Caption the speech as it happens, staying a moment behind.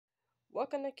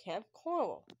Welcome to Camp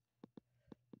Coral.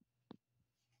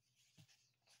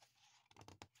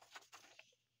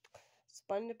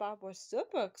 SpongeBob was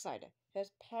super excited.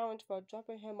 His parents were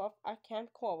dropping him off at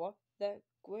Camp Coral, the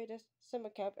greatest summer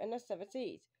camp in the Seven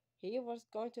Seas. He was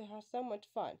going to have so much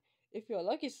fun. If you're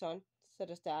lucky, son, said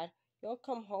his dad, you'll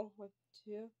come home with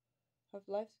two of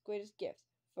life's greatest gifts,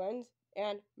 friends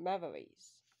and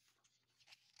memories.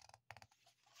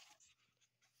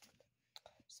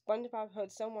 SpongeBob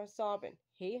heard someone sobbing.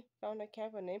 He found a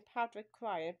camper named Patrick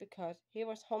crying because he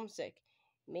was homesick.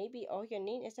 Maybe all you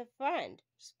need is a friend,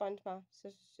 SpongeBob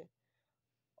suggested.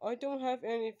 I don't have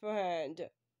any friends,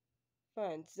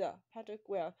 Patrick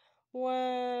will.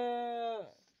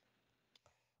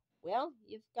 Well,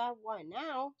 you've got one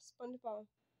now, SpongeBob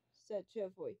said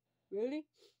cheerfully. Really?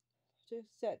 Patrick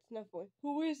said snuffling.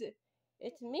 Who is it?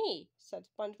 It's me, said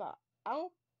SpongeBob.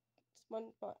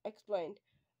 SpongeBob explained.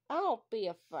 I'll be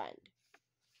a friend.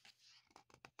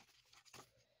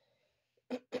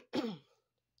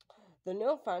 The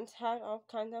new friends had all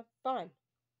kinds of fun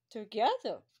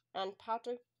together, and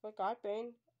Patrick forgot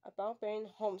about being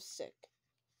homesick.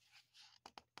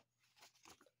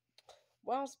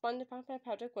 While SpongeBob and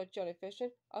Patrick were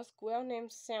jellyfishing, a squirrel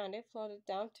named Sandy floated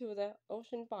down to the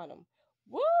ocean bottom.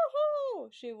 Woo-hoo!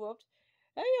 She whooped.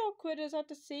 Hey, you critters at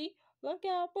the sea, look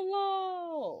out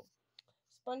below!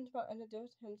 SpongeBob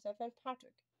introduced himself and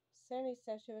Patrick. Sandy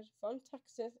said she was from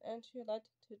Texas and she liked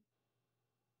to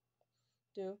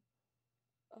do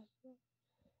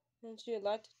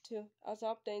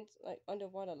absorb things like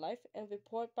underwater life and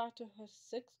report back to her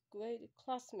sixth grade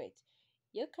classmates.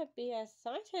 You could be a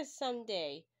scientist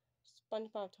someday,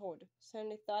 SpongeBob told her.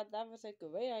 Sandy thought that was a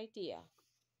great idea.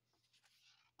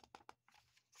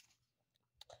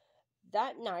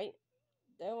 That night,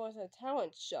 there was a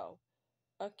talent show.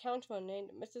 A counselor named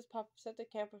Mrs. Puff said the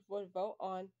campers would vote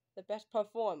on the best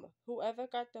performer. Whoever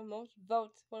got the most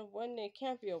votes would win the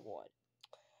Campy Award.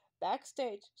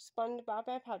 Backstage, SpongeBob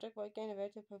and Patrick were getting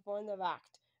ready to perform their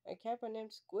act. A camper named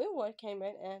Squidward came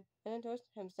in and introduced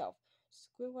himself.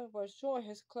 Squidward was sure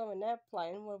his clarinet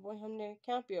playing would win him the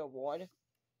Campy Award.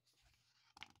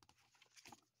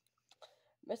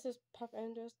 Mrs. Puff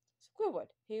introduced Squidward.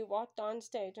 He walked on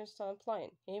stage and started playing.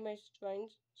 He made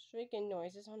strange, shrieking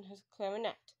noises on his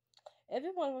clarinet.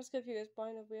 Everyone was confused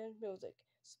by the weird music.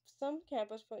 Some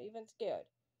campers were even scared.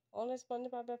 Only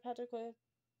SpongeBob and Patrick were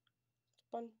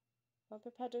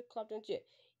Patrick clapped and cheered.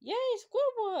 Yay,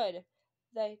 Squidward!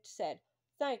 They said.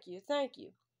 Thank you, thank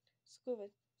you.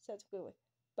 Squidward said Squidward,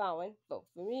 bowing, vote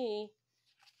for me.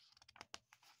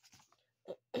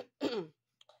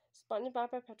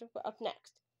 SpongeBob and Patrick were up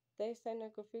next. They sang a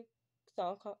goofy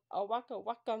song called A Waka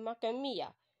Waka Maka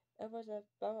Mia. It was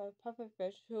about a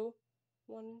pufferfish who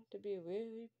wanted to be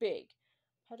really big.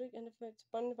 Patrick interviewed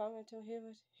SpongeBob until he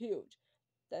was huge.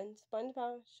 Then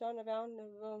SpongeBob shot around the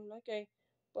room like a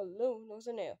balloon was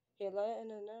in air. He let it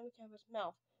in another camper's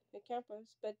mouth. The camper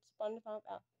spit SpongeBob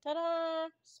out. Ta-da!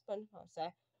 SpongeBob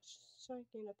said,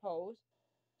 striking a pose.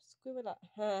 Squidward laughed.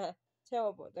 Ha!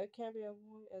 Terrible. That can't be a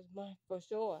one as mine for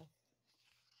sure.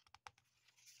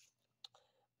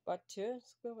 But to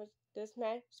Squidward's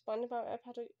dismay, SpongeBob and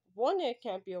Patrick won the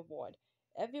Campy Award.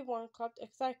 Everyone clapped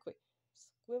excitedly.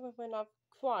 Squidward went off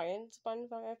crying.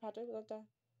 SpongeBob and Patrick looked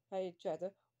at each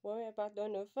other, worried about their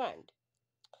new friend.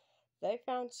 They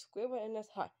found Squidward in his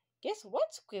hut. Guess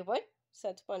what, Squidward?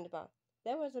 Said SpongeBob.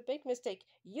 There was a big mistake.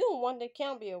 You won the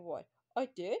Campy Award. I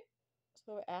did?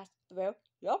 Squidward asked, thrilled.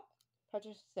 Yup,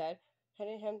 Patrick said,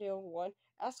 handing him the award.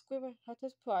 As Squidward had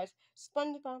his prize,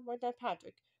 SpongeBob went at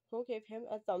Patrick, who gave him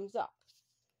a thumbs up.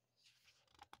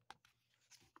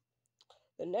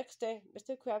 The next day,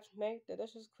 Mr. Krabs made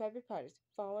delicious Krabby Patties,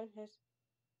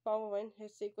 following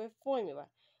his secret formula.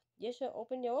 You should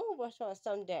open your own restaurant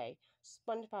someday,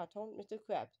 SpongeBob told Mr.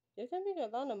 Krabs. You can make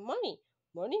a lot of money.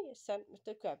 Money, said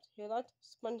Mr. Krabs. He liked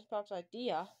SpongeBob's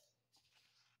idea.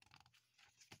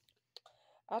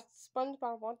 As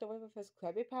SpongeBob walked away with his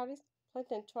Krabby Patties,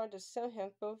 Plankton tried to send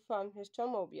him food from his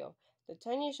Chumobile. The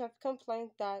tiny chef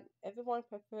complained that everyone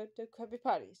preferred the Krabby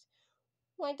Patties.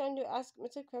 Why don't you ask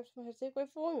Mr. Krabs for his secret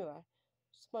formula?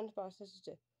 SpongeBob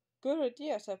suggested. Good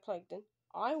idea, said Plankton.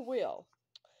 I will.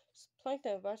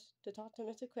 Plankton rushed to talk to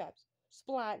Mr. Krabs.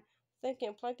 Splat!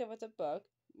 Thinking Plankton was a bug,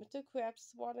 Mr.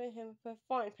 Krabs swatted him with a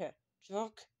frying pan.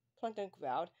 Jerk! Plankton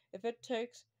growled. If it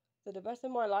takes the rest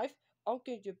of my life, I'll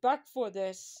get you back for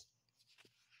this.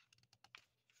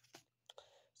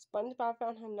 SpongeBob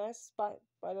found a nice spot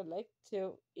by the lake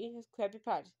to eat his Krabby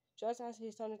Patties. Just as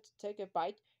he started to take a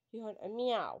bite, he heard a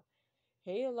meow.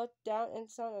 He looked down and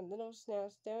saw a little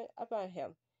snail staring up at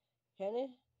him.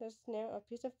 Handing the snail a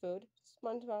piece of food,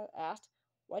 SpongeBob asked,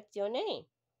 What's your name?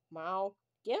 Meow.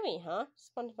 Gary, huh?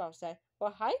 SpongeBob said.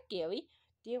 Well, hi, Gary.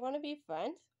 Do you want to be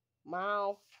friends?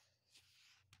 Meow.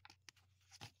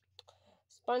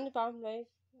 SpongeBob made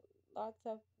lots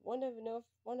of wonderful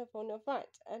new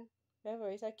friends and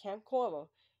memories at Camp Coral.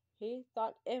 He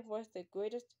thought it was the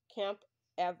greatest camp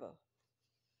ever.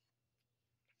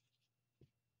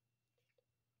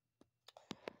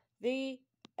 The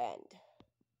end.